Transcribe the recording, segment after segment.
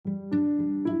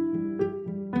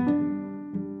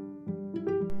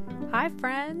Hi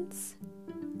friends,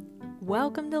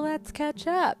 welcome to Let's Catch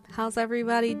Up. How's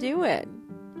everybody doing?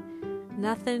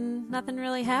 Nothing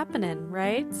really happening,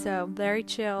 right? So very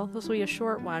chill. This will be a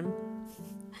short one.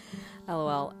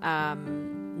 LOL.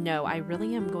 No, I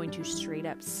really am going to straight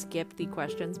up skip the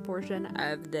questions portion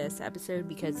of this episode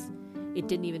because it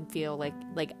didn't even feel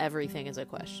like everything is a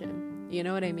question. You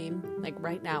know what I mean? Like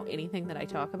right now, anything that I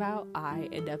talk about, I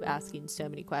end up asking so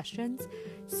many questions.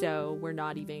 So we're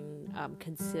not even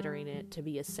considering it to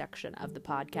be a section of the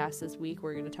podcast this week.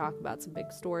 We're going to talk about some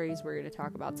big stories. We're going to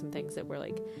talk about some things that we're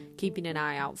like keeping an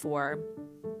eye out for.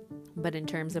 But in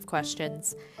terms of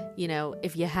questions, you know,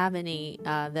 if you have any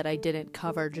that I didn't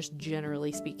cover, just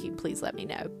generally speaking, please let me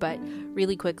know. But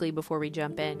really quickly before we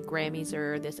jump in, Grammys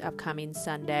are this upcoming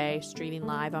Sunday, streaming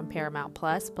live on Paramount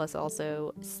Plus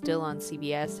also still on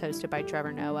CBS, hosted by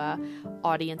Trevor Noah,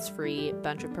 audience free,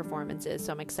 bunch of performances.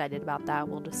 So I'm excited about that.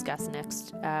 We'll discuss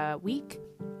next week.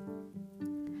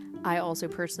 I also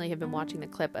personally have been watching the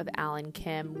clip of Alan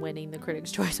Kim winning the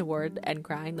Critics' Choice Award and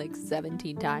crying like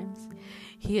 17 times.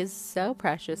 He is so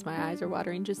precious. My eyes are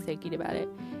watering just thinking about it.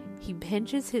 He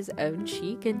pinches his own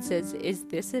cheek and says, "Is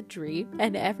this a dream?"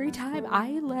 And every time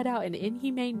I let out an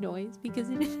inhumane noise because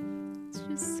it's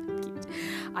just so cute.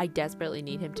 I desperately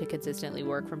need him to consistently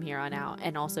work from here on out.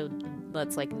 And also,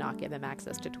 let's like not give him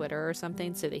access to Twitter or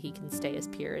something so that he can stay as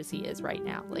pure as he is right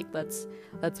now. Like let's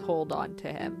hold on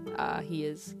to him. He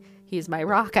is my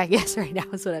rock, I guess, right now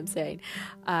is what I'm saying.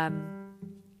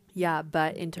 Yeah,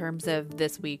 but in terms of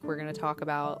this week, we're going to talk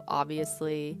about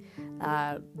obviously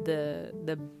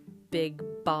the big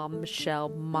bombshell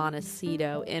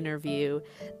Montecito interview,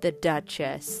 the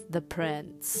Duchess, the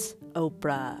Prince,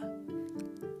 Oprah.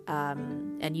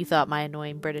 And you thought my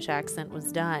annoying British accent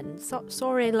was done.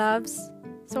 Sorry, loves.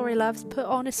 Put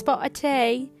on a spot of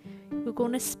tea. We're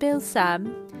going to spill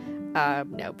some.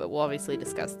 No, but we'll obviously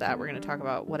discuss that. We're going to talk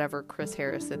about whatever Chris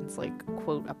Harrison's, like,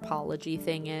 quote, apology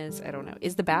thing is. I don't know.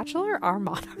 Is The Bachelor our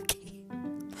monarchy?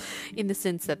 In the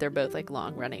sense that they're both, like,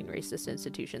 long-running racist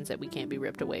institutions that we can't be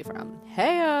ripped away from.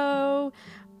 Hey-o!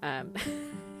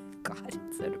 God,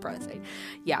 it's so depressing.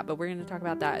 Yeah, but we're going to talk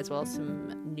about that as well as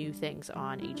some new things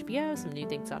on HBO, some new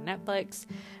things on Netflix.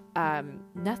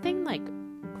 Nothing, like,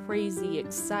 crazy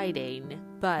exciting,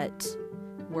 but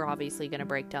we're obviously going to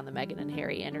break down the Meghan and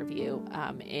Harry interview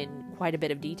in quite a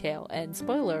bit of detail. And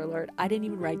spoiler alert, I didn't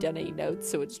even write down any notes,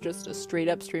 so it's just a straight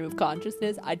up stream of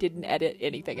consciousness. I didn't edit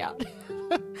anything out.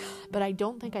 But I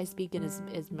don't think I speak in as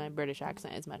my British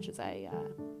accent as much as I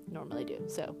normally do.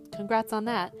 So congrats on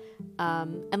that.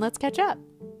 And let's catch up.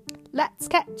 Let's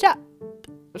catch up.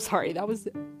 Sorry, that was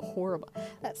horrible.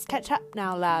 Let's catch up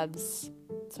now, lads.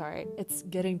 Sorry, it's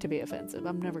getting to be offensive.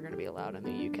 I'm never going to be allowed in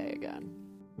the UK again.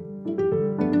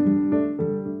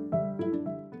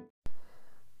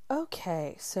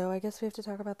 Okay, so I guess we have to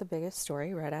talk about the biggest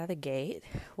story right out of the gate.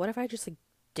 What if I just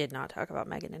did not talk about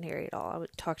Meghan and Harry at all? I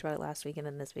talked about it last week, and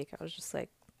then this week I was just like,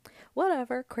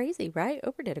 whatever, crazy, right?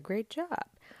 Oprah did a great job.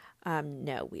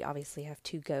 No, we obviously have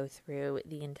to go through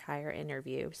the entire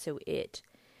interview. So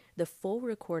the full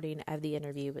recording of the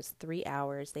interview was 3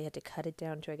 hours. They had to cut it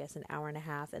down to, I guess, an hour and a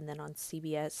half, and then on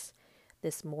CBS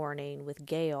this morning with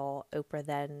Gayle, Oprah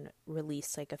then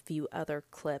released like a few other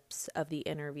clips of the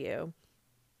interview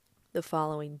the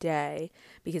following day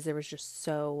because there was just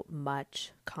so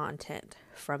much content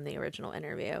from the original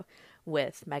interview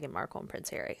with Meghan Markle and Prince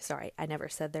Harry. Sorry, I never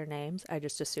said their names. I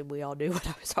just assumed we all knew what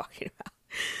I was talking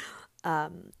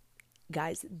about.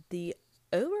 Guys, the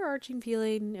overarching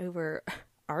feeling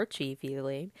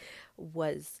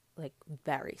was like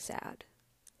very sad.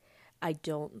 I'll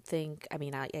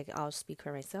speak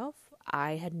for myself.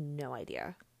 I had no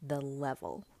idea the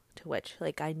level to which,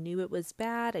 like, I knew it was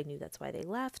bad. I knew that's why they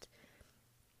left.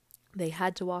 They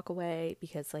had to walk away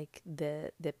because, like,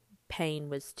 the pain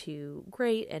was too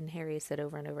great, and Harry said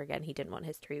over and over again he didn't want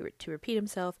history to repeat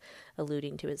himself,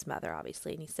 alluding to his mother,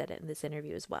 obviously, and he said it in this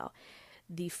interview as well.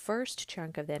 The first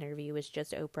chunk of the interview was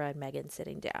just Oprah and Meghan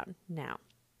sitting down. Now,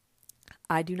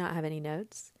 I do not have any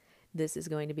notes. This is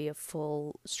going to be a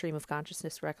full stream of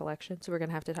consciousness recollection, so we're going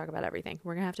to have to talk about everything.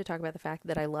 We're going to have to talk about the fact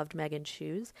that I loved Meghan's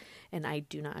shoes, and I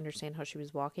do not understand how she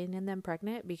was walking in them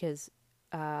pregnant, because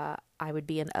I would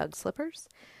be in UGG slippers.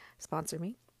 Sponsor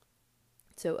me.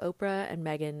 So Oprah and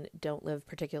Meghan don't live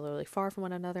particularly far from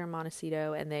one another in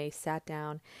Montecito, and they sat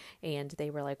down and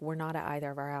they were like, we're not at either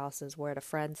of our houses. We're at a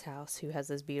friend's house who has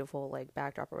this beautiful, like,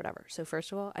 backdrop or whatever. So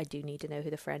first of all, I do need to know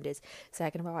who the friend is.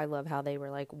 Second of all, I love how they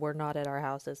were like, we're not at our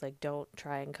houses. Like, don't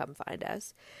try and come find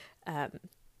us.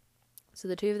 So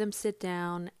the two of them sit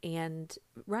down, and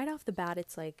right off the bat,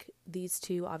 it's like these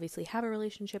two obviously have a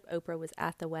relationship. Oprah was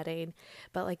at the wedding,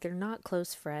 but like they're not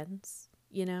close friends,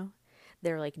 you know?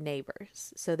 They're like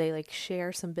neighbors. So they like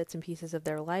share some bits and pieces of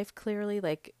their life clearly.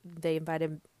 Like they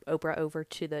invited Oprah over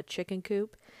to the chicken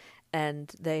coop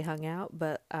and they hung out,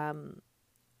 but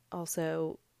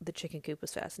also the chicken coop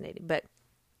was fascinating. But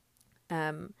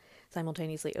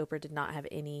simultaneously, Oprah did not have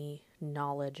any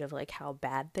knowledge of like how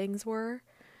bad things were.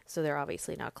 So they're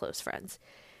obviously not close friends.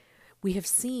 We have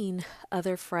seen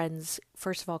other friends,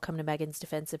 first of all, come to Meghan's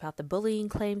defense about the bullying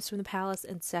claims from the palace.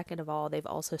 And second of all, they've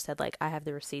also said, like, I have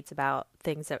the receipts about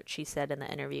things that she said in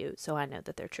the interview, so I know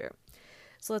that they're true.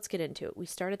 So let's get into it. We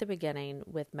start at the beginning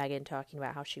with Meghan talking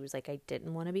about how she was like, I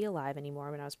didn't want to be alive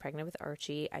anymore when I was pregnant with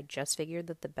Archie. I just figured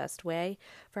that the best way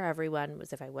for everyone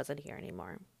was if I wasn't here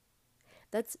anymore.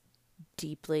 That's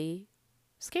deeply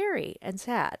scary and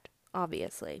sad,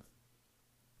 obviously.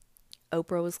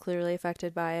 Oprah was clearly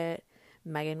affected by it.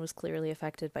 Meghan was clearly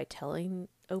affected by telling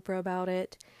Oprah about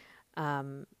it.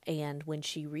 And when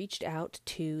she reached out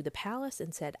to the palace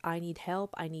and said, I need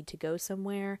help, I need to go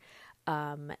somewhere,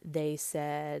 they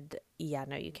said, yeah,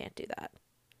 no, you can't do that.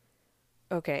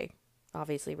 Okay,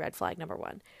 obviously red flag number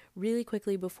one. Really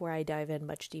quickly, before I dive in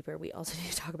much deeper, we also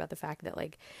need to talk about the fact that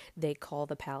like they call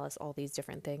the palace all these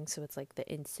different things. So it's like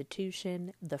the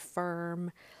institution, the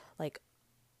firm, like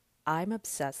I'm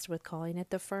obsessed with calling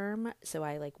it the firm, so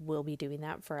I like will be doing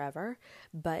that forever.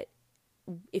 But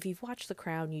if you've watched The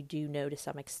Crown, you do know to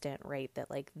some extent, right, that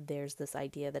like there's this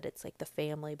idea that it's like the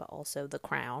family, but also the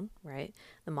crown, right,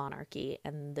 the monarchy,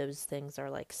 and those things are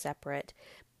like separate,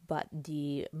 but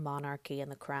the monarchy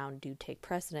and the crown do take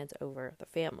precedence over the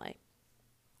family.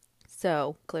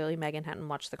 So clearly Meghan hadn't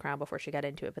watched The Crown before she got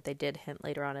into it, but they did hint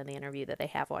later on in the interview that they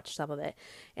have watched some of it,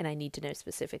 and I need to know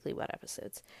specifically what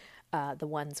episodes. The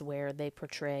ones where they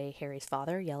portray Harry's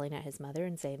father yelling at his mother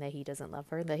and saying that he doesn't love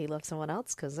her, that he loves someone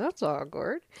else, because that's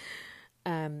awkward.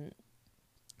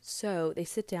 So they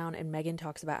sit down and Meghan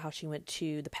talks about how she went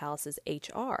to the palace's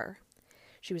HR.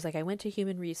 She was like, I went to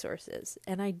human resources.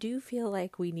 And I do feel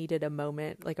like we needed a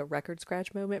moment, like a record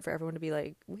scratch moment for everyone to be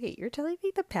like, wait, you're telling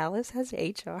me the palace has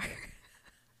HR?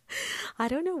 I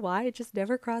don't know why. It just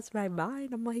never crossed my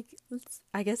mind. I'm like,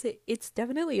 I guess it's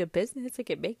definitely a business. Like,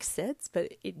 it makes sense,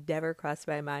 but it never crossed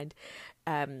my mind.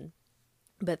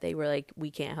 But they were like,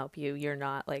 we can't help you. You're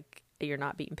not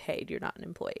being paid. You're not an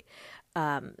employee.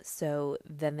 So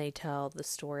then they tell the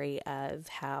story of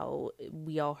how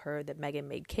we all heard that Meghan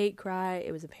made Kate cry.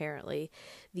 It was apparently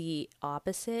the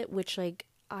opposite, which like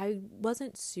I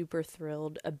wasn't super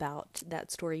thrilled about that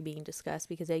story being discussed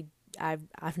because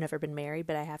I've never been married,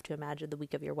 but I have to imagine the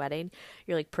week of your wedding,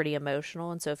 you're like pretty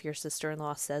emotional. And so if your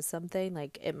sister-in-law says something,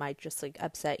 like it might just like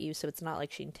upset you. So it's not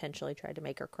like she intentionally tried to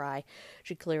make her cry.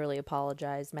 She clearly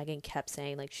apologized. Meghan kept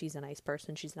saying like she's a nice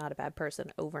person. She's not a bad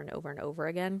person over and over and over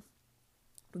again.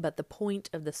 But the point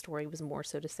of the story was more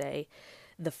so to say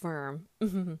the firm,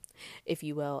 if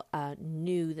you will,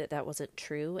 knew that that wasn't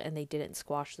true, and they didn't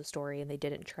squash the story and they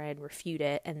didn't try and refute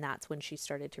it. And that's when she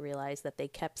started to realize that they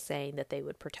kept saying that they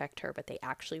would protect her, but they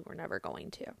actually were never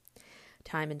going to.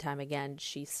 Time and time again,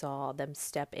 she saw them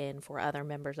step in for other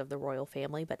members of the royal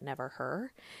family, but never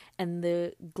her. And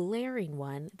the glaring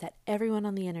one that everyone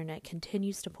on the internet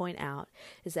continues to point out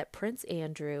is that Prince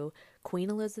Andrew, Queen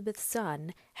Elizabeth's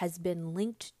son, has been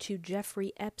linked to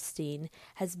Jeffrey Epstein,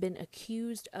 has been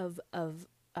accused of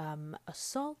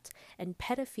assault and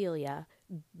pedophilia,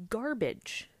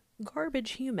 garbage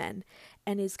human,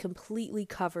 and is completely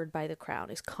covered by the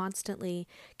crown, is constantly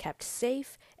kept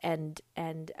safe and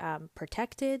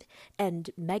protected. And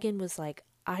Meghan was like,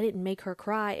 I didn't make her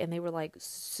cry. And they were like,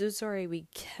 so sorry, we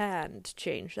can't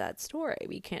change that story.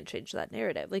 We can't change that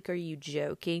narrative. Like, are you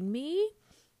joking me?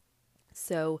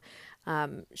 So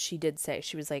she did say,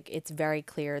 she was like, it's very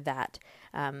clear that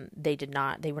they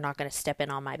were not going to step in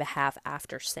on my behalf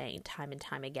after saying time and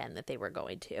time again that they were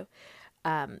going to.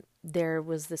 There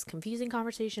was this confusing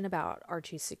conversation about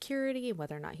Archie's security and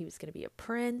whether or not he was going to be a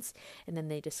prince. And then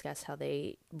they discussed how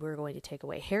they were going to take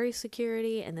away Harry's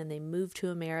security. And then they moved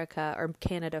to America or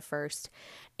Canada first.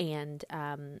 And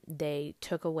they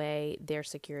took away their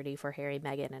security for Harry,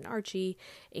 Meghan, and Archie.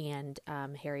 And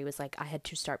Harry was like, I had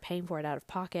to start paying for it out of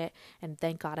pocket. And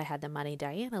thank God I had the money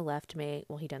Diana left me.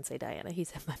 Well, he didn't say Diana. He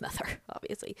said my mother,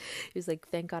 obviously. He was like,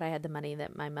 thank God I had the money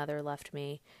that my mother left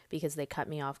me because they cut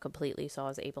me off completely. So I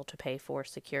was able to pay for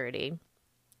security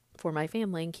for my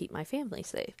family and keep my family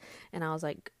safe. And I was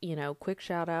like, quick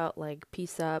shout out, like,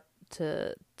 peace up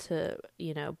to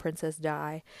Princess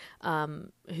Di,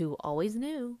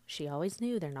 who she always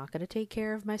knew they're not going to take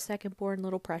care of my second born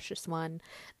little precious one.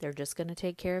 They're just going to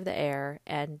take care of the heir.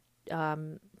 And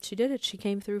she did it. She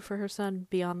came through for her son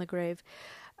beyond the grave.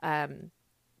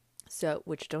 So,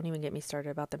 which, don't even get me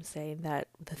started about them saying that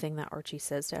the thing that Archie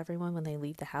says to everyone when they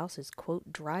leave the house is,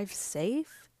 quote, drive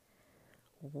safe.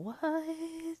 What?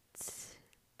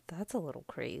 That's a little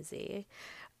crazy.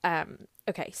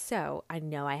 Okay, so I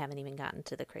know I haven't even gotten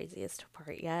to the craziest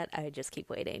part yet. I just keep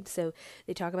waiting. So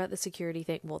they talk about the security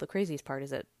thing. Well, the craziest part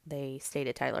is that they stayed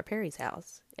at Tyler Perry's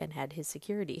house and had his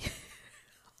security.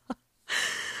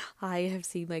 I have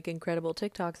seen like incredible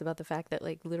TikToks about the fact that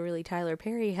like literally Tyler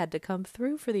Perry had to come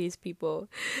through for these people.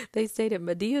 They stayed at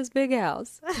Medea's big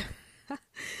house.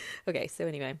 Okay, so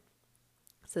anyway.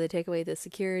 So they take away the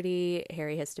security,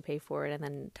 Harry has to pay for it, and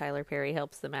then Tyler Perry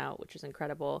helps them out, which is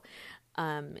incredible.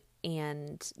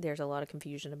 And there's a lot of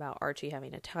confusion about Archie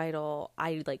having a title.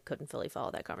 I like couldn't fully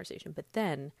follow that conversation. But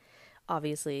then,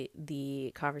 obviously,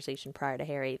 the conversation prior to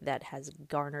Harry that has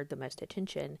garnered the most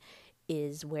attention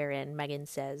is wherein Meghan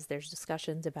says there's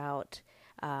discussions about,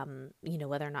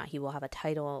 whether or not he will have a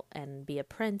title and be a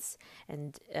prince,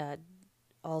 and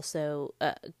also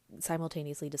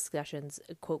simultaneously discussions,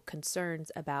 quote,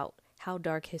 concerns about how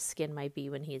dark his skin might be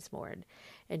when he's born.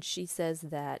 And she says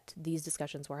that these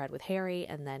discussions were had with Harry,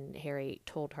 and then Harry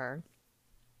told her,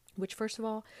 which, first of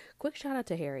all, quick shout out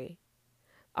to Harry.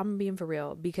 I'm being for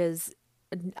real, because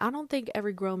I don't think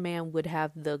every grown man would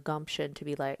have the gumption to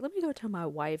be like, let me go tell my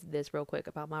wife this real quick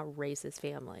about my racist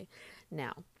family.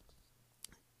 Now,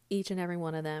 each and every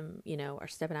one of them, are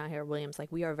stepping out here. William's like,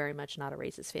 we are very much not a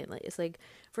racist family. It's like,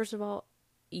 first of all,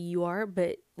 you are,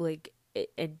 but like,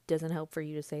 it doesn't help for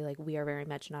you to say like, we are very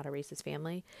much not a racist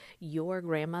family. Your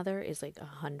grandmother is like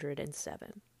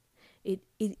 107.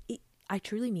 I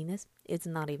truly mean this. It's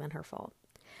not even her fault.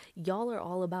 Y'all are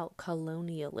all about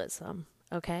colonialism.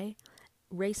 Okay.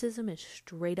 Racism is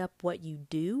straight up what you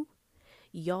do.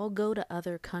 Y'all go to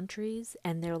other countries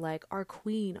and they're like, our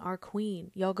queen.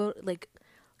 Y'all go like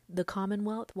the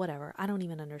Commonwealth, whatever. I don't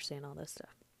even understand all this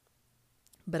stuff.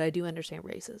 But I do understand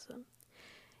racism.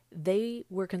 They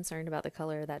were concerned about the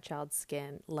color of that child's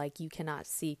skin like you cannot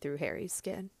see through Harry's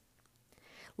skin.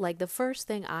 Like the first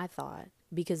thing I thought,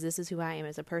 because this is who I am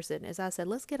as a person, is I said,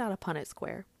 let's get out of Punnett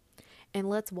Square and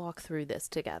let's walk through this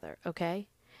together, okay?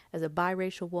 As a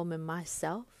biracial woman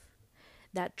myself,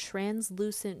 that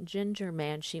translucent ginger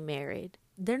man she married,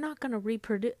 they're not going to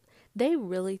reproduce. They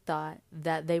really thought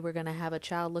that they were going to have a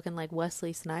child looking like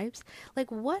Wesley Snipes.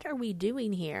 Like, what are we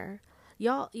doing here?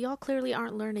 Y'all clearly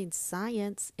aren't learning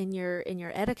science in your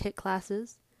etiquette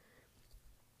classes.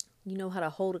 You know how to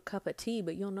hold a cup of tea,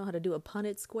 but you don't know how to do a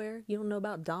Punnett Square. You don't know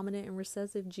about dominant and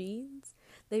recessive genes.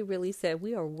 They really said,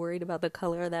 we are worried about the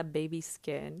color of that baby's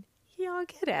skin. Y'all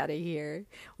get out of here.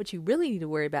 What you really need to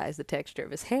worry about is the texture of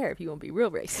his hair if you won't be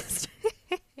real racist.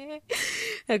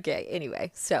 Okay,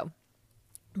 anyway, so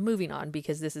moving on,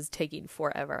 because this is taking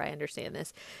forever. I understand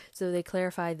this. So they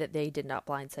clarified that they did not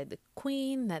blindside the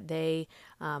queen, that they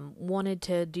wanted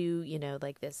to do,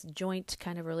 like this joint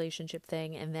kind of relationship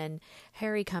thing. And then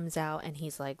Harry comes out and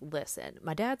he's like, listen,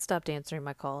 my dad stopped answering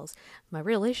my calls. My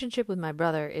relationship with my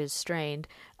brother is strained.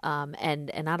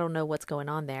 And I don't know what's going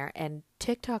on there. And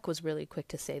TikTok was really quick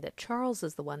to say that Charles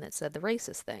is the one that said the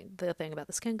racist thing, the thing about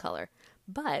the skin color.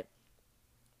 But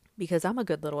because I'm a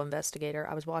good little investigator,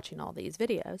 I was watching all these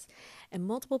videos, and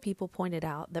multiple people pointed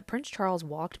out that Prince Charles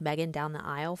walked Meghan down the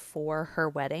aisle for her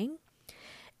wedding.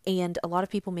 And a lot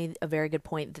of people made a very good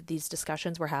point that these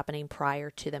discussions were happening prior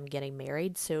to them getting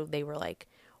married. So they were like,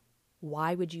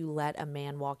 why would you let a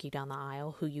man walk you down the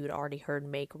aisle who you had already heard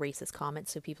make racist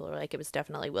comments? So people are like, it was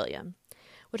definitely William,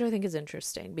 which I think is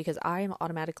interesting, because I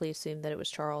automatically assumed that it was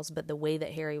Charles, but the way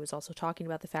that Harry was also talking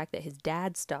about the fact that his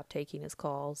dad stopped taking his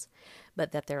calls,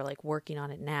 but that they're like working on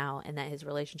it now, and that his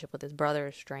relationship with his brother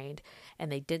is strained,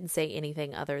 and they didn't say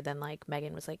anything other than like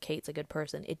Meghan was like, Kate's a good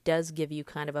person. It does give you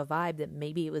kind of a vibe that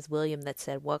maybe it was William that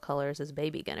said, what color is his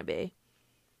baby gonna be?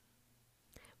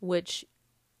 Which,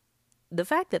 the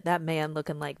fact that that man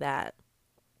looking like that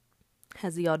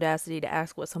has the audacity to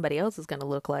ask what somebody else is going to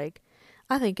look like,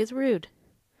 I think is rude.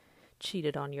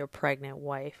 Cheated on your pregnant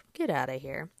wife. Get out of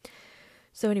here.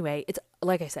 So anyway, it's,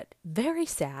 like I said, very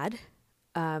sad.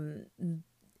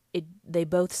 They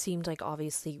both seemed like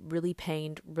obviously really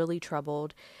pained, really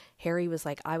troubled. Harry was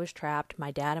like, I was trapped.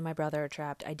 My dad and my brother are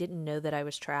trapped. I didn't know that I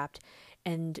was trapped.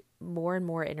 And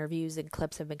more interviews and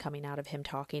clips have been coming out of him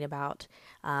talking about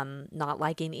not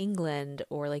liking England,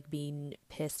 or like being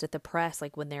pissed at the press,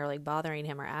 like when they're like bothering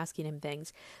him or asking him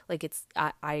things. Like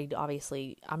I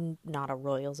obviously, I'm not a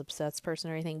royals obsessed person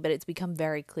or anything, but it's become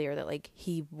very clear that like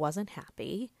he wasn't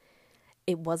happy.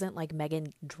 It wasn't like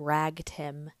Meghan dragged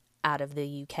him out of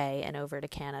the UK and over to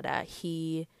Canada.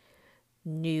 He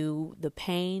knew the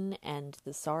pain and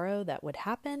the sorrow that would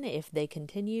happen if they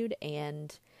continued,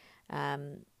 and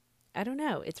I don't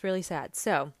know, it's really sad.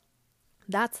 So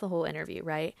that's the whole interview,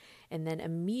 right? And then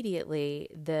immediately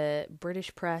the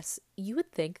British press, you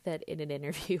would think that in an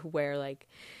interview where like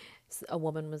a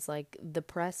woman was like, the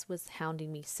press was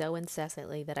hounding me so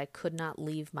incessantly that I could not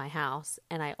leave my house,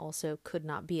 and I also could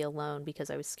not be alone because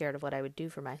I was scared of what I would do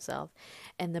for myself.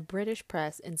 And the British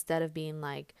press, instead of being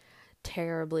like,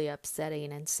 terribly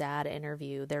upsetting and sad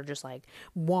interview, they're just like,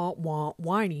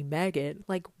 whiny Meghan.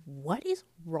 Like, what is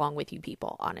wrong with you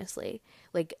people, honestly?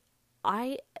 Like,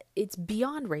 it's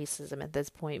beyond racism at this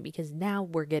point, because now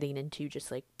we're getting into just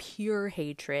like pure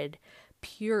hatred,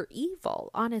 pure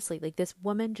evil. Honestly, like, this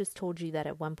woman just told you that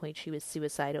at one point she was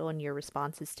suicidal, and your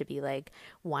response is to be like,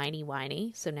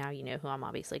 whiny. So now you know who I'm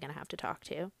obviously going to have to talk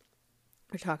to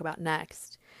or talk about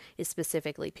next, is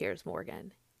specifically Piers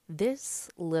Morgan. This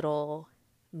little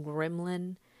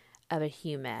gremlin of a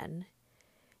human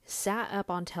sat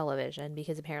up on television,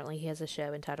 because apparently he has a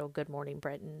show entitled Good Morning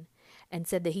Britain, and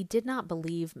said that he did not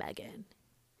believe Meghan.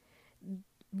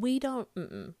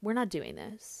 We're not doing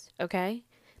this, okay?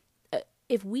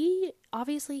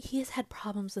 Obviously he has had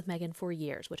problems with Meghan for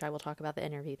years, which I will talk about the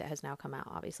interview that has now come out,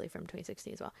 obviously from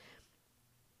 2016 as well.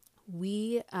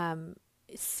 We,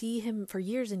 see him for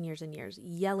years and years and years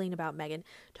yelling about Meghan,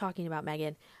 talking about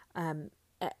Meghan,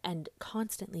 and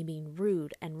constantly being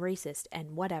rude and racist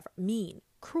and whatever, mean,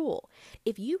 cruel.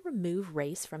 If you remove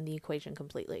race from the equation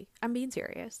completely, I'm being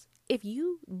serious. If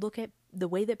you look at the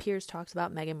way that Piers talks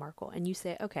about Meghan Markle and you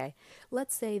say, okay,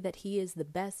 let's say that he is the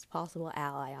best possible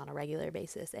ally on a regular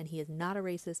basis, and he is not a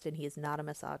racist and he is not a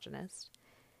misogynist,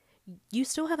 you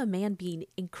still have a man being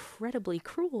incredibly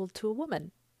cruel to a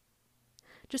woman.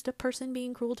 Just a person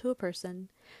being cruel to a person.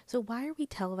 So why are we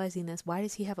televising this? Why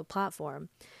does he have a platform?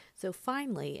 So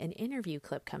finally, an interview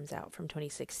clip comes out from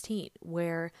 2016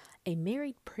 where a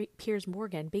married Piers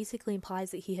Morgan basically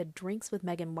implies that he had drinks with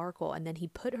Meghan Markle, and then he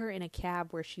put her in a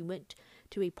cab where she went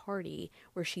to a party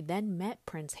where she then met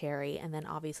Prince Harry, and then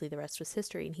obviously the rest was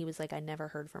history. And he was like, I never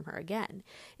heard from her again.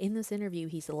 In this interview,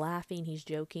 he's laughing, he's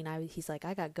joking. He's like,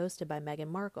 I got ghosted by Meghan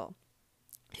Markle.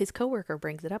 His coworker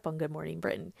brings it up on Good Morning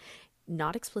Britain.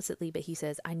 Not explicitly, but he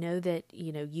says, I know that,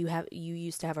 you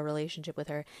used to have a relationship with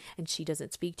her and she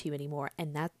doesn't speak to you anymore.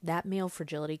 And that male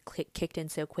fragility kicked in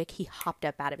so quick, he hopped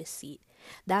up out of his seat.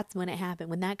 That's when it happened.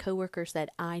 When that coworker said,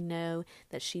 I know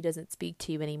that she doesn't speak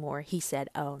to you anymore, he said,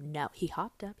 oh no. He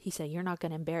hopped up. He said, you're not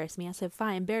going to embarrass me. I said,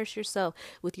 fine, embarrass yourself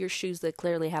with your shoes that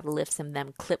clearly have lifts in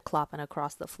them, clip-clopping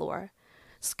across the floor.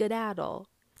 Skedaddle.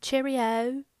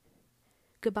 Cheerio.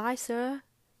 Goodbye, sir.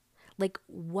 Like,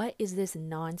 what is this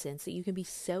nonsense that you can be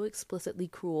so explicitly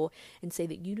cruel and say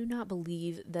that you do not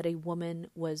believe that a woman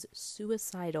was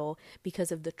suicidal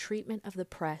because of the treatment of the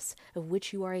press, of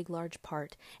which you are a large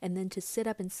part, and then to sit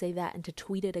up and say that and to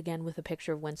tweet it again with a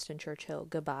picture of Winston Churchill?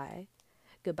 Goodbye.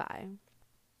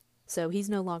 So he's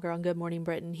no longer on Good Morning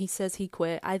Britain. He says he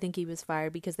quit. I think he was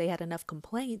fired because they had enough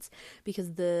complaints,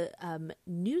 because the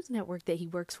news network that he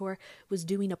works for was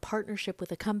doing a partnership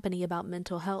with a company about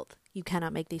mental health. You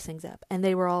cannot make these things up. And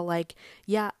they were all like,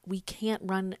 yeah, we can't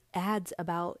run ads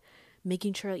about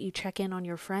making sure that you check in on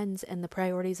your friends and the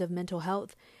priorities of mental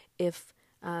health if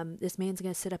this man's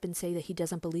going to sit up and say that he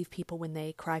doesn't believe people when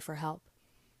they cry for help.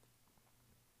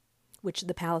 Which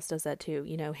the palace does that too.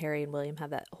 Harry and William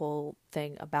have that whole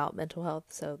thing about mental health,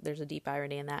 so there's a deep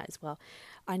irony in that as well.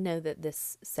 I know that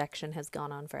this section has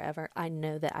gone on forever. I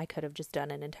know that I could have just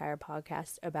done an entire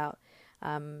podcast about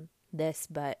this,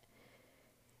 but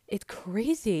it's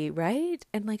crazy, right?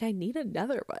 And I need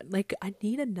another one. I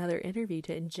need another interview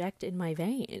to inject in my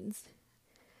veins.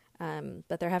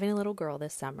 But they're having a little girl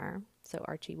this summer, so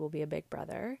Archie will be a big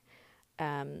brother.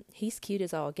 He's cute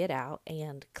as all get out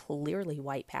and clearly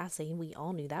white passing. We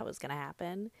all knew that was going to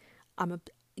happen.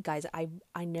 Guys,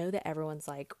 I know that everyone's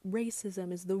like,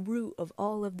 racism is the root of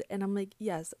all of and I'm like,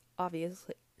 yes,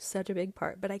 obviously, such a big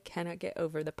part, but I cannot get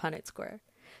over the Punnett Square.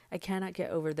 I cannot get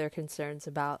over their concerns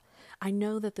about, I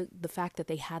know that the fact that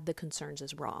they had the concerns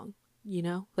is wrong,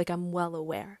 I'm well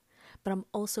aware, but I'm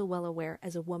also well aware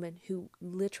as a woman who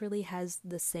literally has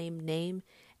the same name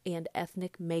and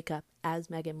ethnic makeup as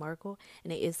Meghan Markle,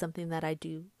 and it is something that I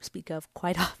do speak of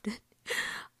quite often.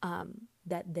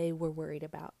 that they were worried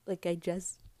about. Like, I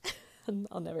just,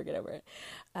 I'll never get over it.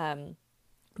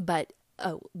 But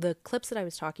the clips that I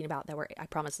was talking about that were, I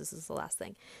promise this is the last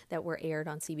thing, that were aired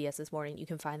on CBS this morning, you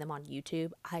can find them on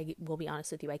YouTube. I will be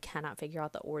honest with you, I cannot figure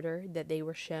out the order that they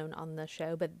were shown on the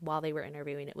show, but while they were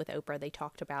interviewing it with Oprah, they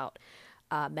talked about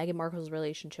Meghan Markle's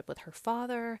relationship with her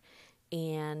father,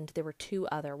 and there were two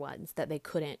other ones that they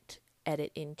couldn't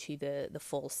edit into the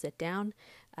full sit down,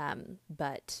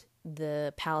 but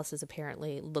the palace is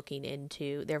apparently looking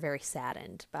into, they're very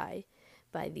saddened by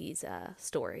these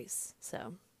stories.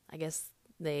 So I guess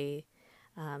they,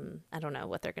 I don't know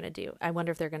what they're going to do. I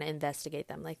wonder if they're going to investigate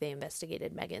them like they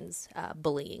investigated Meghan's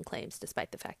bullying claims,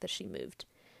 despite the fact that she moved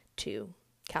to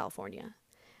California.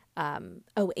 And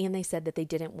they said that they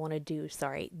didn't want to do,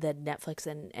 the Netflix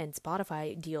and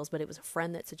Spotify deals, but it was a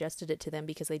friend that suggested it to them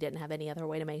because they didn't have any other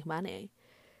way to make money.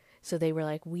 So they were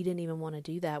like, we didn't even want to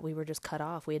do that. We were just cut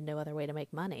off. We had no other way to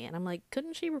make money. And I'm like,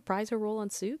 couldn't she reprise her role on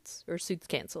Suits? Or Suits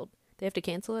canceled? They have to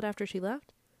cancel it after she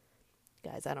left?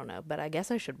 Guys, I don't know, but I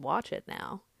guess I should watch it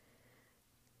now.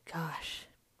 Gosh.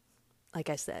 Like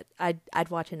I said, I'd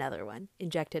watch another one,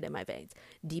 injected in my veins.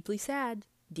 Deeply sad,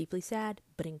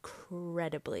 but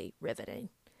incredibly riveting.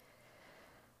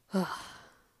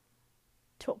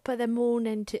 Top of the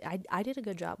morning I did a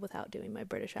good job without doing my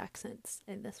British accents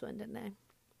in this one, didn't I?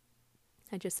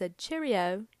 I just said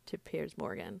cheerio to Piers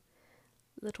Morgan.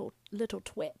 Little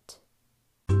twit.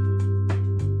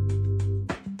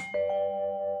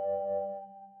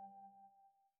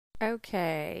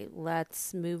 Okay,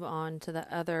 let's move on to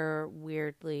the other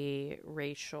weirdly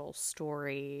racial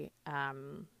story.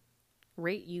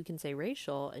 You can say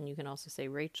racial, and you can also say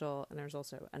Rachel, and there's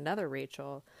also another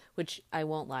Rachel, which I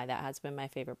won't lie, that has been my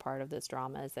favorite part of this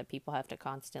drama, is that people have to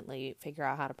constantly figure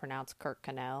out how to pronounce Kirk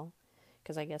Connell,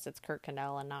 because I guess it's Kirk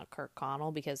Connell and not Kirk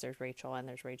Connell, because there's Rachel, and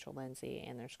there's Rachel Lindsay,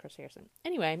 and there's Chris Harrison.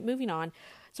 Anyway, moving on.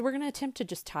 So we're going to attempt to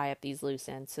just tie up these loose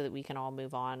ends so that we can all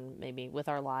move on, maybe, with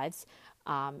our lives.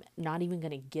 Not even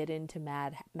going to get into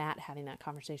Matt having that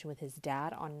conversation with his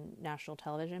dad on national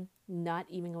television. Not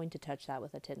even going to touch that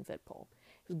with a 10-foot pole.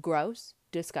 It was gross,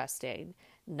 disgusting.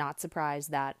 Not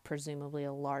surprised that presumably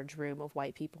a large room of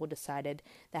white people decided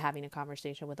that having a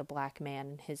conversation with a black man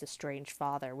and his estranged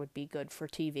father would be good for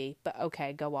TV. But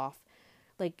okay, go off.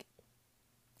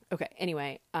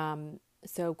 Anyway,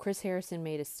 so Chris Harrison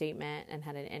made a statement and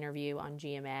had an interview on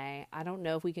GMA. I don't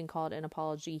know if we can call it an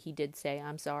apology. He did say,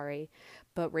 I'm sorry.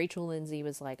 But Rachel Lindsay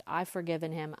was like, I've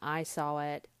forgiven him. I saw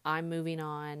it. I'm moving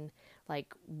on.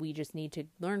 We just need to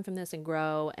learn from this and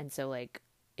grow. And so,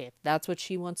 if that's what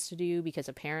she wants to do, because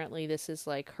apparently this is,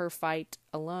 her fight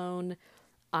alone,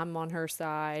 I'm on her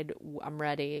side. I'm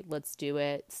ready. Let's do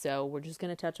it. So we're just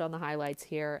going to touch on the highlights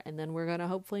here, and then we're going to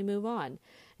hopefully move on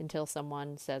until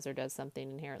someone says or does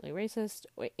something inherently racist,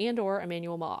 and or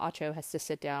Emmanuel Maacho has to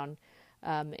sit down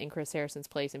in Chris Harrison's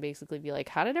place and basically be like,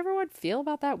 how did everyone feel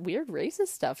about that weird racist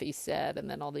stuff he said? And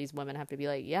then all these women have to be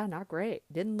like, yeah, not great.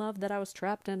 Didn't love that I was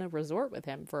trapped in a resort with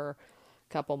him for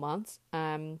a couple months.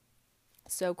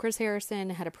 So Chris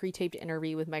Harrison had a pre-taped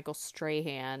interview with Michael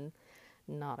Strahan,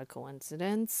 not a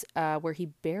coincidence, where he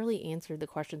barely answered the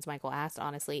questions Michael asked,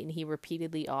 honestly, and he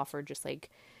repeatedly offered just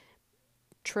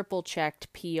triple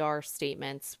checked PR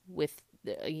statements with,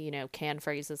 canned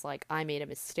phrases like, I made a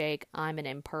mistake, I'm an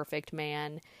imperfect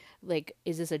man.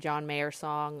 Is this a John Mayer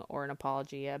song or an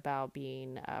apology about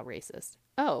being racist?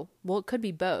 Oh, well, it could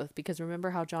be both, because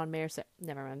remember how John Mayer said,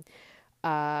 never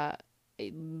mind.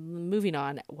 Moving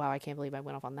on. Wow, I can't believe I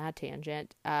went off on that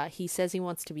tangent. He says he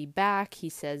wants to be back. He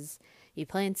says he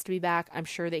plans to be back. I'm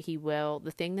sure that he will. The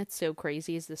thing that's so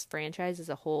crazy is this franchise as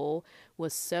a whole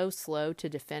was so slow to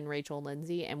defend Rachel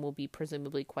Lindsay and will be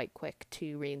presumably quite quick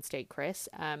to reinstate Chris.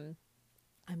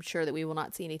 I'm sure that we will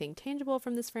not see anything tangible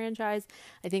from this franchise.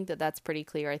 I think that that's pretty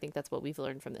clear. I think that's what we've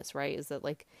learned from this, right? Is that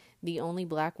the only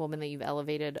black woman that you've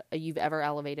ever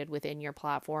elevated within your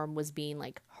platform was being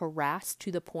harassed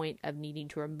to the point of needing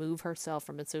to remove herself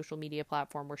from a social media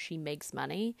platform where she makes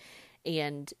money.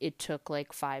 And it took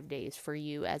 5 days for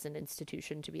you as an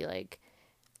institution to be like,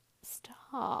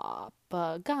 stop,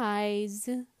 guys,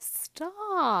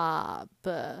 stop.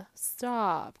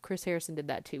 Chris Harrison did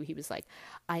that too. He was like,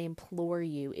 I implore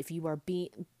you, if you are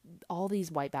all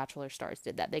these white Bachelor stars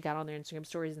did that. They got on their Instagram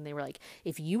stories and they were like,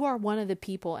 if you are one of the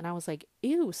people, and I was like,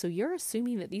 ew, so you're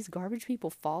assuming that these garbage people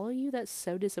follow you? That's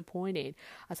so disappointing.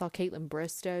 I saw Caitlin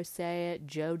Bristow say it.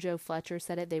 JoJo Fletcher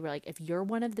said it. They were like, if you're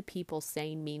one of the people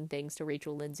saying mean things to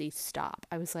Rachel Lindsay, stop.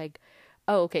 I was like,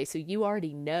 oh, okay, so you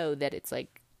already know that it's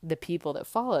the people that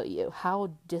follow you.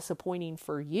 How disappointing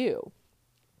for you.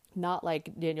 Not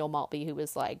like Daniel Maltby, who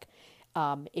was like,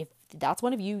 If that's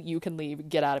one of you, you can leave,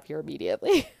 get out of here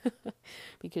immediately.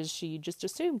 Because she just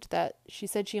assumed that, she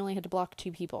said she only had to block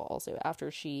 2 people also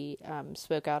after she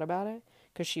spoke out about it.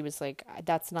 Because she was like,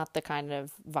 that's not the kind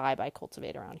of vibe I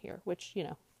cultivate around here, which,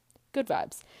 good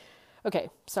vibes. Okay,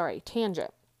 sorry,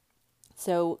 tangent.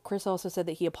 So Chris also said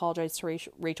that he apologized to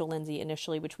Rachel Lindsay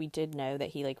initially, which we did know that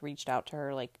he reached out to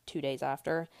her 2 days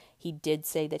after. He did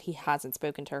say that he hasn't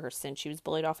spoken to her since she was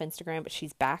bullied off Instagram, but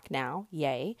she's back now.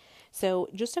 Yay. So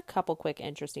just a couple quick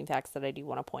interesting facts that I do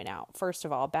want to point out. First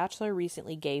of all, Bachelor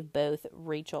recently gave both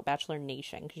Bachelor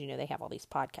Nation, because they have all these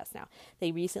podcasts now.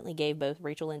 They recently gave both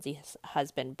Rachel Lindsay's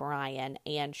husband, Brian,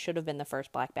 and should have been the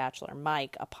first Black Bachelor,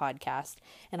 Mike, a podcast.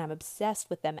 And I'm obsessed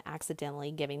with them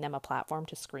accidentally giving them a platform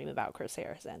to scream about Chris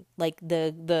Harrison.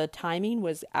 The timing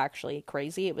was actually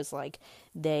crazy. It was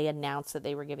they announced that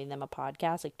they were giving them a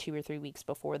podcast 2 or 3 weeks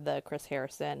before the Chris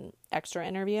Harrison extra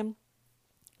interview.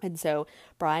 And so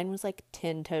Brian was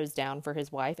 10 toes down for his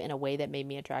wife in a way that made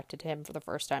me attracted to him for the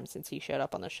first time since he showed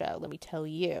up on the show. Let me tell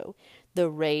you, the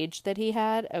rage that he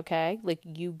had, okay?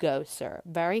 You go, sir.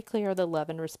 Very clear the love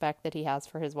and respect that he has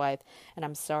for his wife. And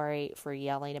I'm sorry for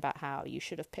yelling about how you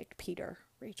should have picked Peter,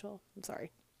 Rachel. I'm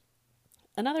sorry.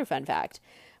 Another fun fact,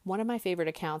 one of my favorite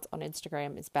accounts on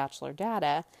Instagram is Bachelor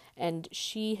Data, and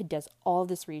she does all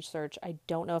this research. I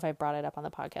don't know if I brought it up on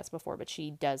the podcast before, but she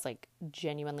does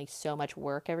genuinely so much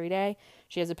work every day.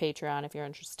 She has a Patreon if you're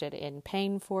interested in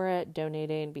paying for it,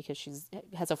 donating, because she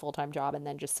has a full-time job and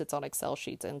then just sits on Excel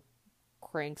sheets and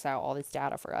cranks out all this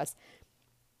data for us.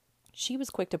 She was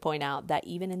quick to point out that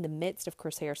even in the midst of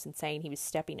Chris Harrison saying he was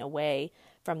stepping away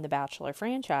from the Bachelor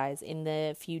franchise, in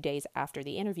the few days after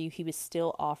the interview, he was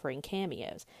still offering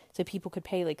cameos. So people could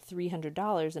pay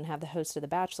 $300 and have the host of The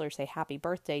Bachelor say happy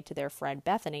birthday to their friend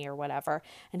Bethany or whatever,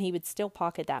 and he would still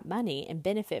pocket that money and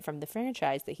benefit from the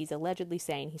franchise that he's allegedly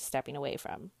saying he's stepping away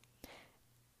from.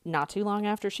 Not too long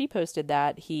after she posted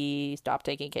that, he stopped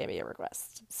taking cameo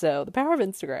requests. So the power of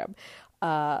Instagram.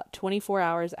 24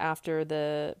 hours after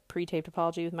the pre-taped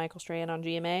apology with Michael Strahan on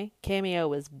GMA, Cameo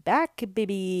was back,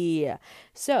 baby.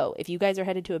 So if you guys are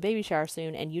headed to a baby shower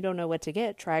soon and you don't know what to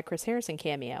get, try a Chris Harrison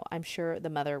cameo. I'm sure the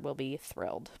mother will be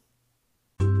thrilled.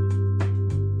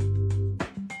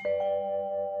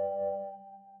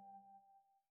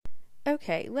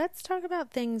 Okay, let's talk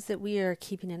about things that we are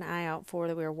keeping an eye out for,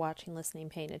 that we are watching, listening,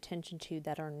 paying attention to,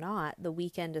 that are not The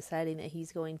Weeknd deciding that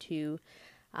he's going to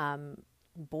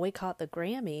boycott the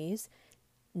Grammys,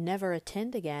 never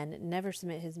attend again, never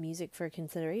submit his music for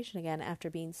consideration again after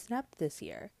being snubbed this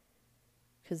year.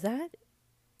 Because that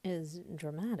is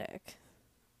dramatic.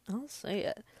 I'll say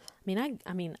it.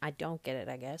 I mean, I don't get it,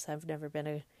 I guess. I've never been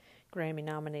a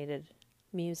Grammy-nominated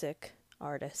music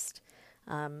artist.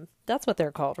 That's what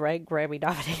they're called, right?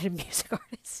 Grammy-nominated music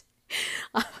artists.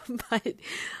 But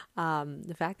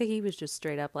the fact that he was just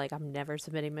straight up I'm never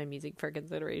submitting my music for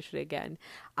consideration again.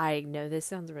 I know this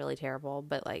sounds really terrible,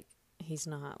 but he's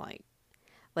not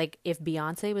if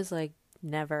Beyonce was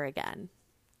never again,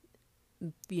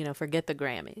 forget the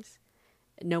Grammys,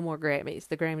 no more Grammys.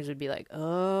 The Grammys would be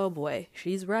oh boy,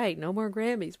 she's right, no more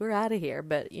Grammys, we're out of here.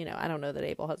 But I don't know that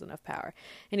Abel has enough power.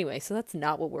 Anyway, so that's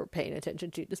not what we're paying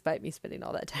attention to, despite me spending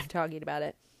all that time talking about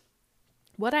it.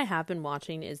 What I have been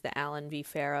watching is the Alan V.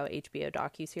 Farrow HBO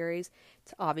docuseries.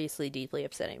 It's obviously deeply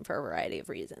upsetting for a variety of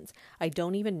reasons. I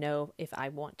don't even know if I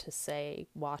want to say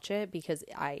watch it, because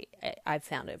I've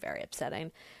found it very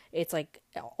upsetting. It's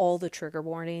all the trigger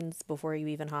warnings before you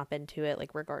even hop into it,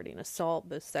 regarding assault,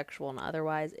 both sexual and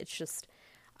otherwise. It's just,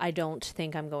 I don't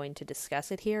think I'm going to discuss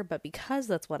it here, but because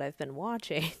that's what I've been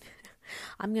watching,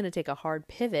 I'm going to take a hard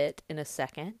pivot in a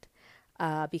second,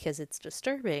 because it's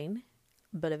disturbing,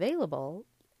 but available.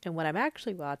 And what I'm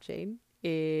actually watching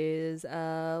is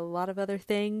a lot of other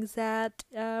things that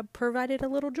provided a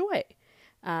little joy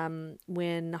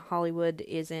when Hollywood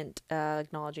isn't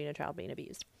acknowledging a child being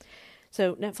abused.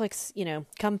 So Netflix,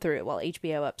 come through it while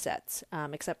HBO upsets,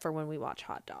 except for when we watch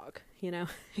Hot Dog,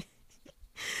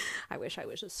 I wish I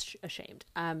was ashamed.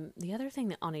 The other thing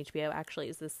that on HBO actually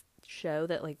is this show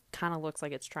that kind of looks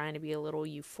like it's trying to be a little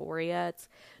Euphoria. It's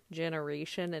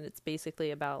Generation, and it's basically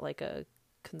about a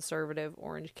conservative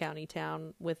Orange County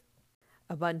town with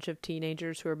a bunch of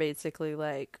teenagers who are basically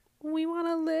we want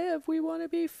to live, we want to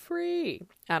be free.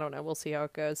 I don't know, we'll see how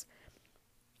it goes.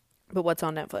 But what's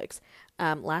on Netflix?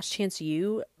 Last Chance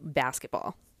U,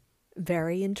 basketball.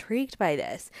 Very intrigued by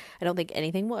this. I don't think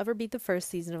anything will ever beat the first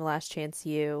season of Last Chance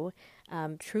U.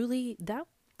 Truly, I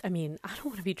don't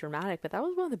want to be dramatic, but that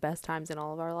was one of the best times in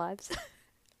all of our lives.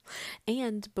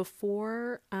 And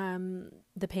before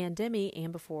the pandemic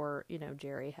and before,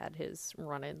 Jerry had his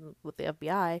run-in with the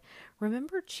FBI,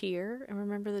 remember Cheer and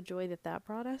remember the joy that that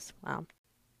brought us? Wow.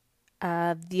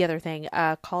 The other thing,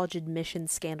 college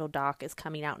admissions scandal doc is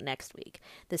coming out next week,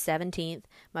 the 17th.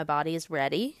 My body is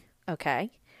ready.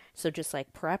 Okay. So just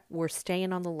like prep, we're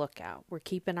staying on the lookout. We're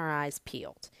keeping our eyes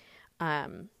peeled.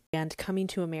 And Coming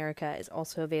to America is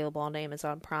also available on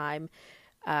Amazon Prime.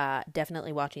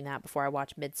 Definitely watching that before I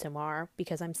watch Midsommar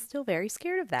because I'm still very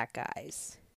scared of that,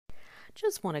 guys.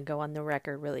 Just want to go on the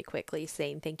record really quickly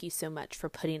saying thank you so much for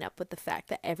putting up with the fact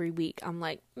that every week I'm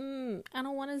like, I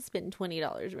don't want to spend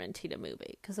 $20 renting a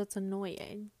movie because that's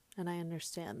annoying, and I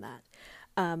understand that.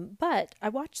 But I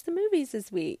watched the movies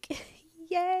this week.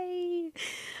 Yay!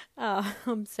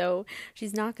 So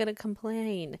she's not going to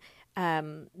complain.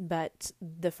 But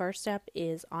the first step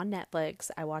is on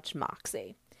Netflix. I watched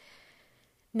Moxie.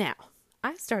 Now,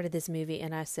 I started this movie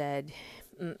and I said,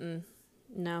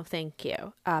 no, thank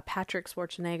you. Patrick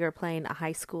Schwarzenegger playing a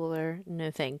high schooler,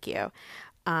 no, thank you.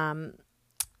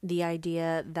 The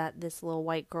idea that this little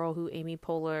white girl who Amy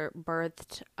Poehler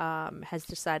birthed has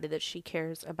decided that she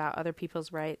cares about other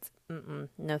people's rights,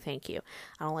 no, thank you.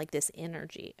 I don't like this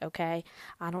energy, okay?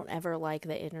 I don't ever like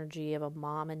the energy of a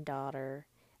mom and daughter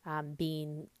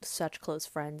being such close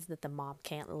friends that the mom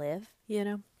can't live,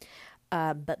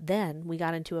 But then we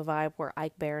got into a vibe where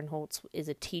Ike Barinholtz is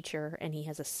a teacher and he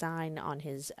has a sign on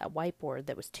his whiteboard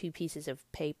that was 2 pieces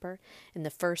of paper. And the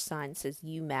first sign says,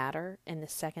 "You matter." And the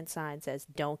second sign says,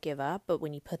 "Don't give up." But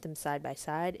when you put them side by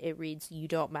side, it reads, "You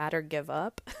don't matter, give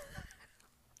up."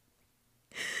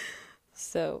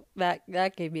 So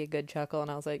that gave me a good chuckle. And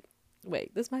I was like,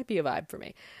 wait, this might be a vibe for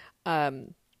me.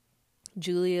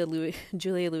 Julia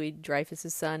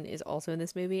Louis-Dreyfus's son is also in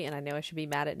this movie, and I know I should be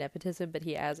mad at nepotism, but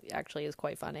he actually is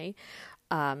quite funny.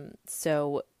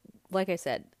 So, like I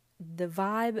said, the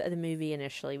vibe of the movie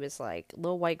initially was like,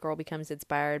 little white girl becomes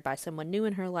inspired by someone new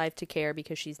in her life to care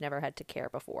because she's never had to care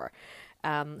before.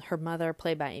 Her mother,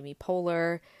 played by Amy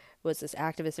Poehler, was this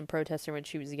activist and protester when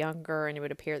she was younger, and it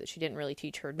would appear that she didn't really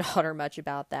teach her daughter much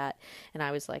about that. And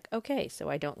I was like, okay, so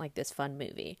I don't like this fun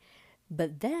movie.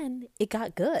 But then it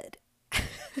got good.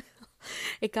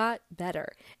 It got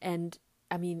better. And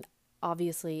I mean,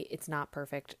 obviously it's not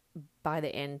perfect. By the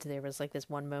end, there was like this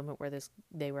one moment where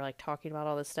they were like talking about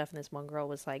all this stuff, and this one girl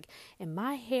was like, "And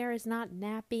my hair is not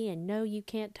nappy, and no, you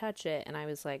can't touch it." And I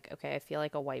was like, okay, I feel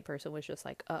like a white person was just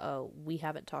like, we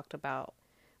haven't talked about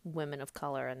women of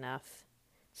color enough,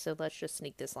 so let's just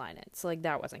sneak this line in. So like,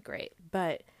 that wasn't great.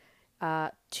 But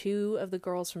 2 of the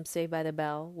girls from Saved by the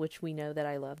Bell, which we know that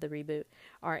I love the reboot,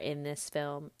 are in this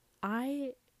film.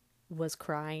 I was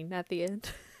crying at the end.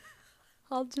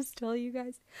 I'll just tell you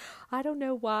guys. I don't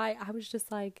know why. I was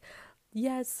just like,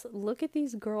 yes, look at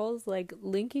these girls like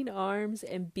linking arms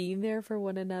and being there for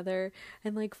one another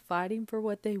and like fighting for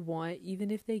what they want,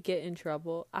 even if they get in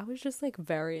trouble. I was just like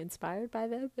very inspired by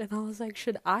them. And I was like,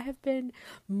 should I have been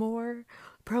more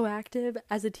proactive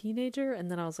as a teenager? And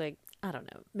then I was like, I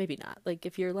don't know, maybe not. Like,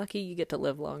 if you're lucky, you get to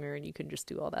live longer and you can just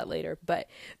do all that later. But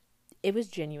it was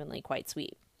genuinely quite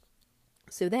sweet.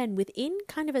 So then, within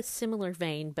kind of a similar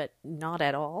vein, but not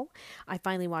at all, I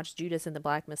finally watched Judas and the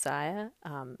Black Messiah.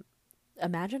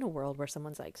 Imagine a world where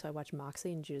someone's like, so I watched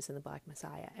Moxie and Judas and the Black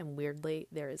Messiah, and weirdly,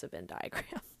 there is a Venn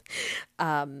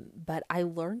diagram. But I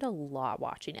learned a lot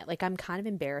watching it. Like, I'm kind of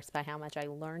embarrassed by how much I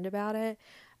learned about it.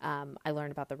 I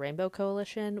learned about the Rainbow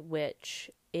Coalition, which,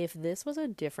 if this was a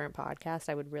different podcast,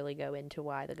 I would really go into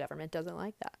why the government doesn't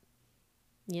like that.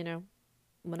 You know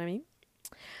what I mean?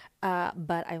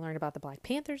 But I learned about the Black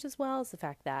Panthers as well as the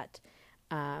fact that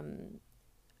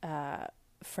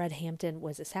Fred Hampton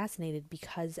was assassinated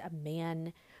because a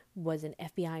man was an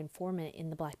FBI informant in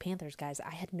the Black Panthers, guys.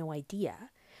 I had no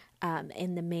idea.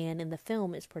 And the man in the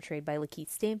film is portrayed by Lakeith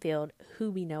Stanfield,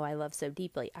 who we know I love so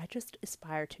deeply. I just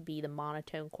aspire to be the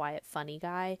monotone, quiet, funny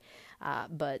guy.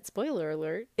 But spoiler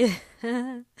alert,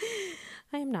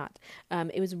 I am not.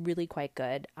 It was really quite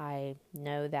good. I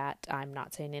know that I'm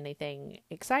not saying anything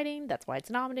exciting. That's why it's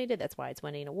nominated. That's why it's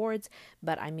winning awards.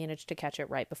 But I managed to catch it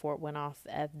right before it went off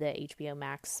of the HBO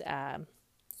Max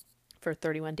for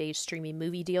 31 days streaming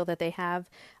movie deal that they have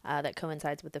that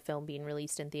coincides with the film being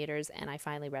released in theaters, and I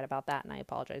finally read about that, and I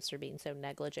apologize for being so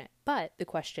negligent. But the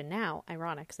question now,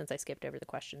 ironic since I skipped over the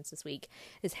questions this week,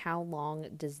 is how long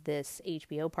does this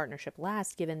HBO partnership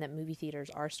last, given that movie theaters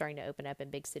are starting to open up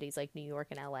in big cities like New York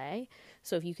and LA?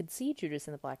 So if you could see Judas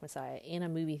and the Black Messiah in a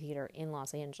movie theater in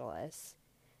Los Angeles,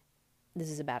 this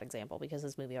is a bad example because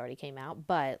this movie already came out,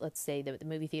 but let's say that the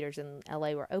movie theaters in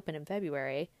LA were open in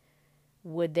February,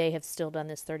 Would they have still done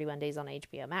this 31 days on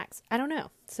HBO Max? I don't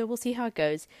know. So we'll see how it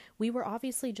goes. We were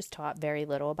obviously just taught very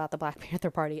little about the Black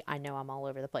Panther Party. I know I'm all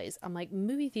over the place. I'm like,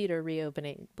 movie theater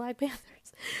reopening, Black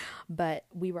Panthers. But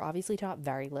we were obviously taught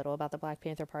very little about the Black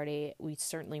Panther Party. We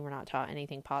certainly were not taught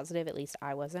anything positive. At least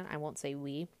I wasn't. I won't say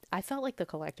we. I felt like the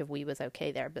collective we was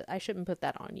okay there, but I shouldn't put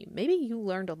that on you. Maybe you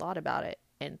learned a lot about it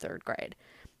in 3rd grade.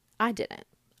 I didn't.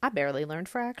 I barely learned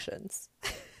fractions.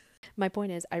 My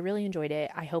point is, I really enjoyed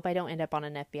it. I hope I don't end up on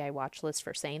an FBI watch list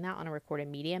for saying that on a recorded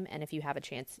medium, and if you have a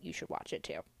chance, you should watch it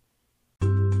too.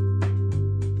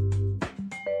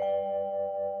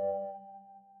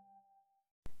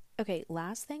 Okay,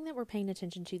 last thing that we're paying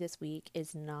attention to this week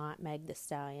is not Meg Thee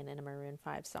Stallion in a Maroon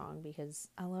 5 song, because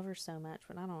I love her so much,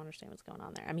 but I don't understand what's going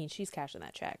on there. I mean, she's cashing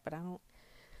that check, but I don't,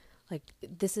 like,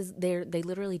 this is, they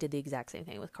literally did the exact same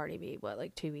thing with Cardi B,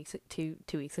 like 2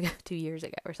 years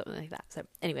ago or something like that. So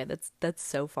anyway, that's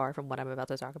so far from what I'm about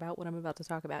to talk about. What I'm about to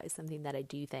talk about is something that I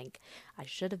do think I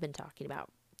should have been talking about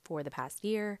for the past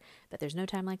year, but there's no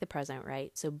time like the present,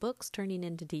 right? So books turning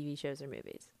into TV shows or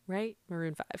movies, right?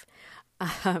 Maroon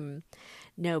 5.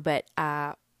 No, but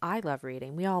I love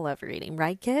reading. We all love reading,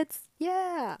 right, kids?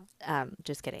 Yeah.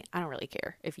 Just kidding. I don't really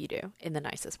care if you do, in the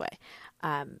nicest way.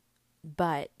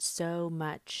 But so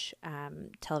much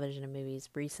television and movies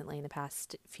recently in the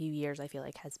past few years, I feel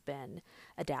like, has been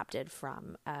adapted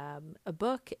from a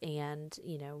book. And,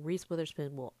 you know, Reese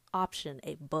Witherspoon will option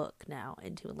a book now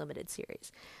into a limited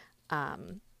series.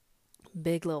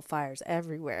 Big Little Fires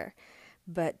everywhere.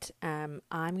 But I'm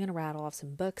going to rattle off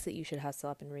some books that you should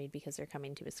hustle up and read because they're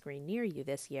coming to a screen near you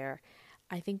this year.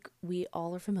 I think we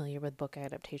all are familiar with book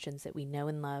adaptations that we know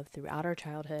and love throughout our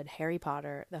childhood. Harry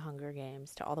Potter, The Hunger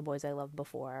Games, To All the Boys I Loved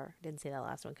Before. Didn't see that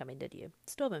last one coming, did you?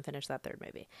 Still haven't finished that 3rd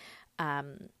movie.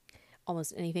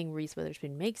 Almost anything Reese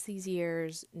Witherspoon makes these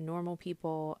years. Normal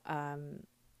People,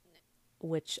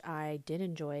 which I did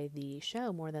enjoy the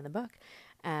show more than the book.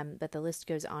 But the list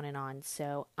goes on and on.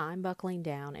 So I'm buckling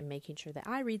down and making sure that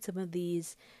I read some of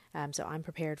these. So I'm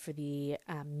prepared for the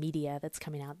media that's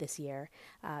coming out this year,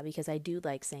 because I do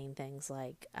like saying things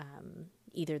like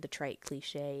either the trite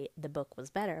cliche, the book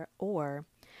was better, or,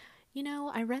 you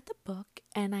know, I read the book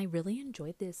and I really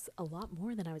enjoyed this a lot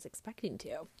more than I was expecting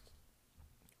to.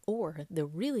 Or the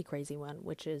really crazy one,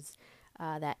 which is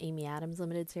that Amy Adams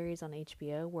limited series on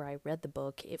HBO, where I read the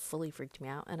book, it fully freaked me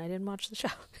out, and I didn't watch the show.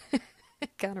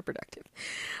 Counterproductive.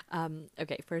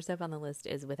 Okay, first up on the list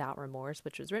is Without Remorse,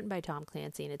 which was written by Tom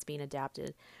Clancy, and it's being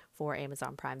adapted for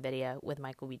Amazon Prime Video with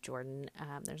Michael B. Jordan.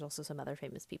 There's also some other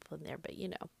famous people in there, but you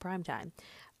know, prime time.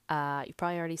 You've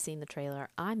probably already seen the trailer.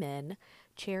 I'm in.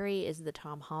 Cherry is the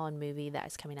Tom Holland movie that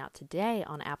is coming out today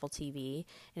on Apple TV,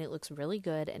 and it looks really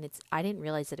good, and I didn't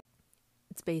realize that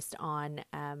it's based on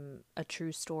a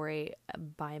true story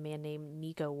by a man named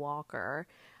Nico Walker.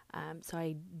 So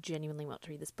I genuinely want to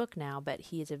read this book now, but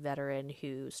he is a veteran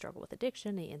who struggled with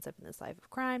addiction. He ends up in this life of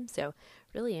crime. So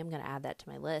really am going to add that to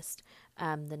my list.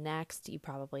 The next, you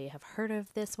probably have heard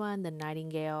of this one, The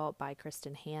Nightingale by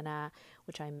Kristen Hanna,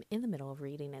 which I'm in the middle of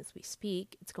reading as we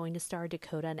speak. It's going to star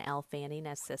Dakota and Elle Fanning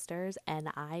as sisters. And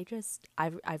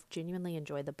I've genuinely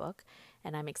enjoyed the book,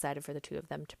 and I'm excited for the two of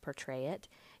them to portray it.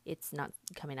 It's not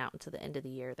coming out until the end of the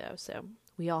year though. So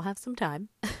we all have some time.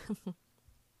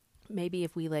 Maybe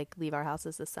if we leave our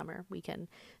houses this summer, we can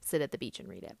sit at the beach and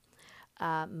read it.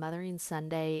 Mothering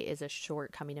Sunday is a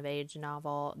short coming-of-age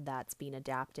novel that's being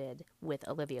adapted with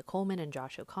Olivia Colman and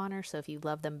Josh O'Connor. So if you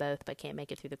love them both but can't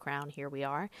make it through The Crown, here we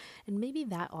are. And maybe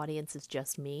that audience is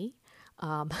just me,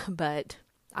 but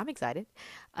I'm excited.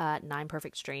 9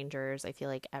 Perfect Strangers. I feel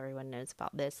like everyone knows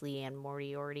about this. Leanne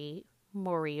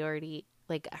Moriarty.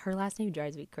 Like, her last name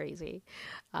drives me crazy.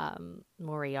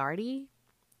 Moriarty.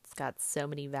 It's got so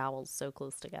many vowels so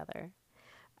close together.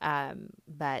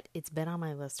 But it's been on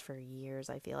my list for years,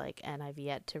 I feel like, and I've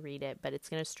yet to read it, but it's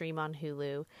going to stream on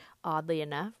Hulu. Oddly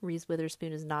enough, Reese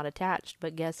Witherspoon is not attached,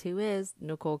 but guess who is?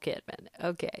 Nicole Kidman.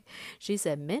 Okay. She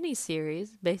said,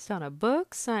 miniseries based on a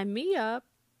book? Sign me up.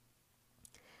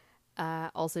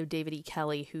 Also, David E.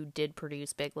 Kelly, who did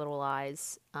produce Big Little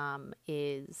Lies,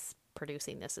 is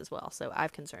producing this as well. So I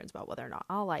have concerns about whether or not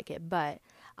I'll like it, but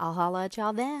I'll holla at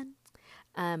y'all then.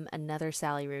 Another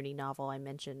Sally Rooney novel, I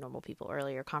mentioned Normal People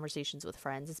earlier, Conversations with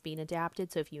Friends, is being adapted.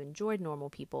 So if you enjoyed Normal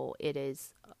People, it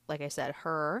is, like I said,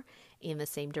 her and the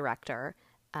same director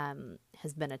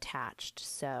has been attached.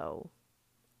 So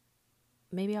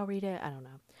maybe I'll read it. I don't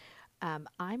know.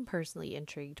 I'm personally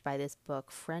intrigued by this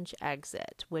book, French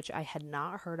Exit, which I had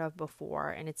not heard of before,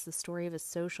 and it's the story of a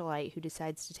socialite who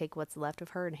decides to take what's left of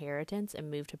her inheritance and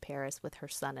move to Paris with her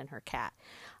son and her cat.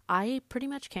 I pretty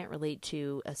much can't relate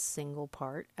to a single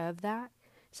part of that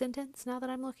sentence now that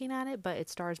I'm looking at it, but it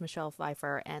stars Michelle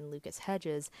Pfeiffer and Lucas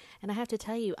Hedges. And I have to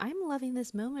tell you, I'm loving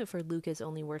this moment for Lucas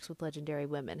only works with legendary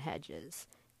women Hedges.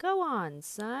 Go on,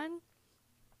 son.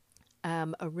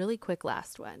 A really quick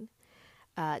last one.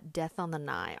 Death on the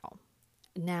Nile.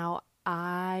 Now,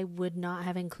 I would not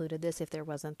have included this if there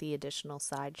wasn't the additional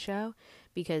sideshow,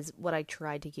 because what I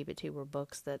tried to keep it to were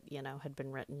books that, had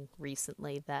been written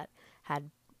recently that had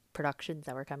productions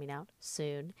that were coming out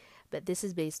soon. But this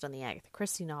is based on the Agatha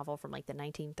Christie novel from like the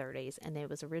 1930s, and it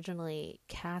was originally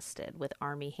casted with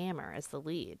Armie Hammer as the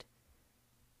lead.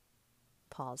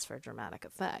 Pause for dramatic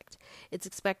effect. It's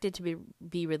expected to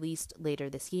be released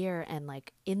later this year, and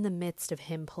like in the midst of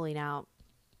him pulling out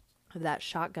of that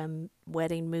Shotgun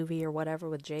Wedding movie or whatever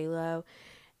with J-Lo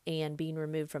and being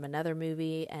removed from another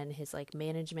movie and his like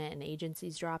management and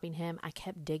agencies dropping him, I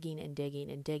kept digging and digging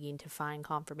and digging to find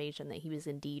confirmation that he was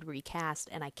indeed recast,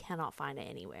 and I cannot find it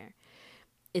anywhere.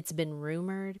 It's been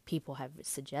rumored, people have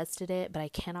suggested it, but I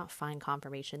cannot find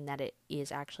confirmation that it is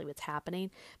actually what's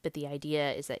happening. But the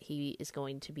idea is that he is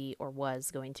going to be, or was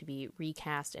going to be,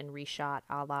 recast and reshot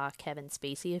a la Kevin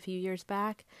Spacey a few years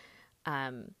back.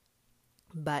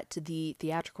 But the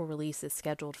theatrical release is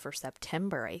scheduled for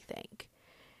September, I think,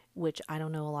 which I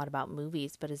don't know a lot about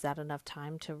movies, but is that enough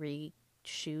time to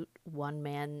reshoot one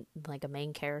man, like a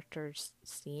main character's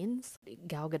scenes?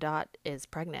 Gal Gadot is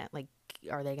pregnant. Like,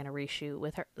 are they going to reshoot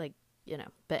with her? Like,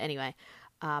 but anyway,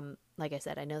 like I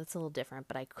said, I know that's a little different,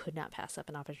 but I could not pass up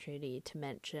an opportunity to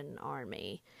mention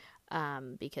Armie,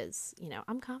 because,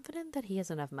 I'm confident that he has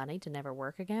enough money to never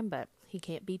work again, but he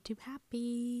can't be too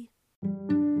happy.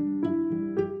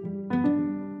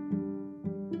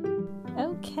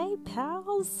 Okay,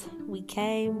 pals, we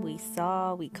came, we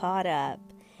saw, we caught up.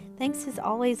 Thanks as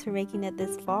always for making it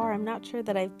this far. I'm not sure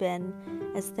that I've been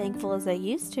as thankful as I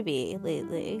used to be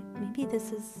lately. Maybe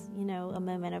this is, a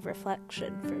moment of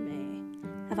reflection for me.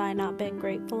 Have I not been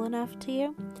grateful enough to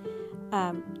you?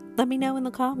 Let me know in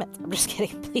the comments. I'm just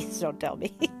kidding. Please don't tell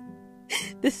me.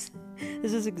 This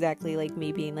is exactly like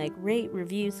me being like, rate,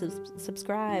 review,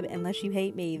 subscribe. Unless you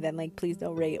hate me, then like, please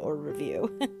don't rate or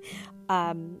review.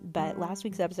 But last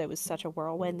week's episode was such a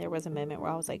whirlwind. There was a moment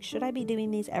where I was like, should I be doing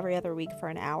these every other week for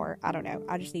an hour? I don't know.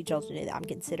 I just need y'all to know that I'm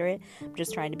considerate. I'm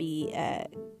just trying to be,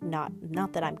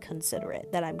 not that I'm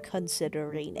considerate, that I'm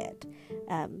considering it.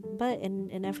 But in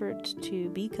an effort to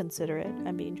be considerate,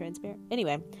 I'm being transparent.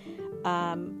 Anyway,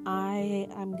 I'm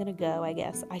gonna go, I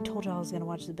guess. I told you I was gonna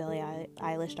watch the Billie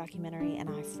Eilish documentary and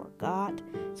I forgot,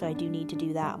 so I do need to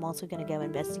do that. I'm also gonna go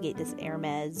investigate this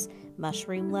Hermes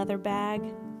mushroom leather bag.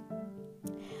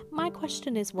 My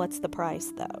question is, what's the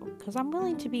price though? Because I'm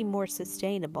willing to be more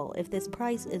sustainable if this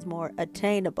price is more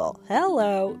attainable.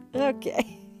 Hello.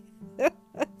 Okay.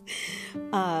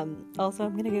 Also,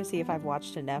 I'm gonna go see if I've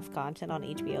watched enough content on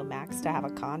HBO Max to have a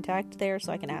contact there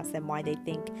so I can ask them why they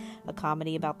think a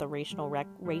comedy about the racial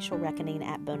reckoning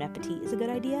at Bon Appetit is a good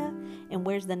idea, and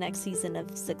where's the next season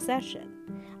of Succession.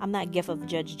 I'm that gif of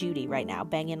Judge Judy right now,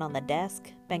 banging on the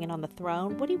desk, banging on the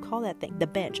throne. What do you call that thing? The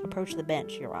bench. Approach the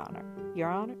bench, Your Honor. Your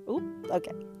Honor? Oop,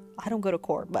 okay. I don't go to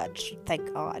court much,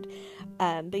 thank God.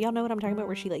 But y'all know what I'm talking about,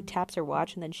 where she like taps her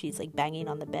watch and then she's like banging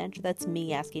on the bench. That's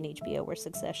me asking HBO where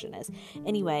Succession is.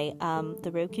 Anyway,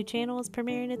 the Roku channel is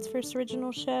premiering its first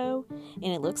original show,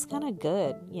 and it looks kind of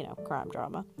good, crime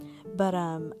drama. But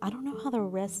I don't know how the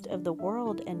rest of the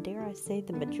world, and dare I say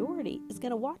the majority, is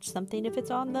gonna watch something if it's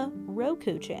on the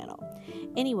Roku channel.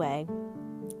 Anyway,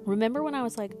 remember when I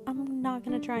was like, I'm not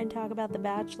going to try and talk about The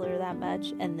Bachelor that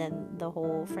much, and then the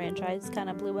whole franchise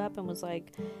kind of blew up and was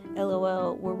like,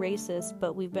 LOL, we're racist,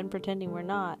 but we've been pretending we're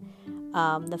not.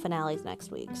 The finale's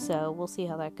next week, so we'll see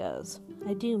how that goes.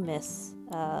 I do miss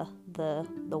the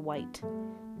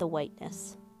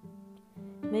whiteness.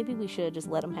 Maybe we should just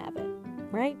let them have it,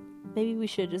 right? Maybe we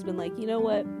should just been like, you know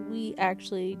what? We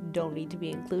actually don't need to be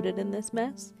included in this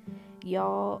mess.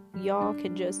 Y'all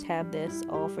can just have this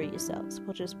all for yourselves.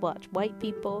 We'll just watch white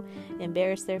people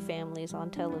embarrass their families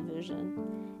on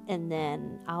television, and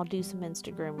then I'll do some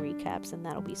Instagram recaps, and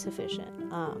that'll be sufficient.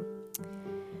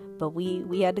 But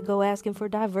we had to go asking for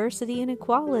diversity and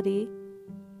equality.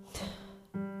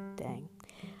 Dang.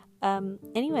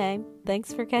 Anyway,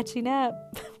 thanks for catching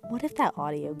up. What if that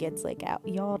audio gets like out?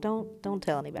 Y'all don't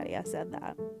tell anybody I said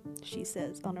that. She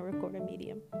says on a recorded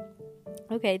medium.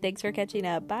 Okay, thanks for catching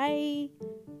up. Bye.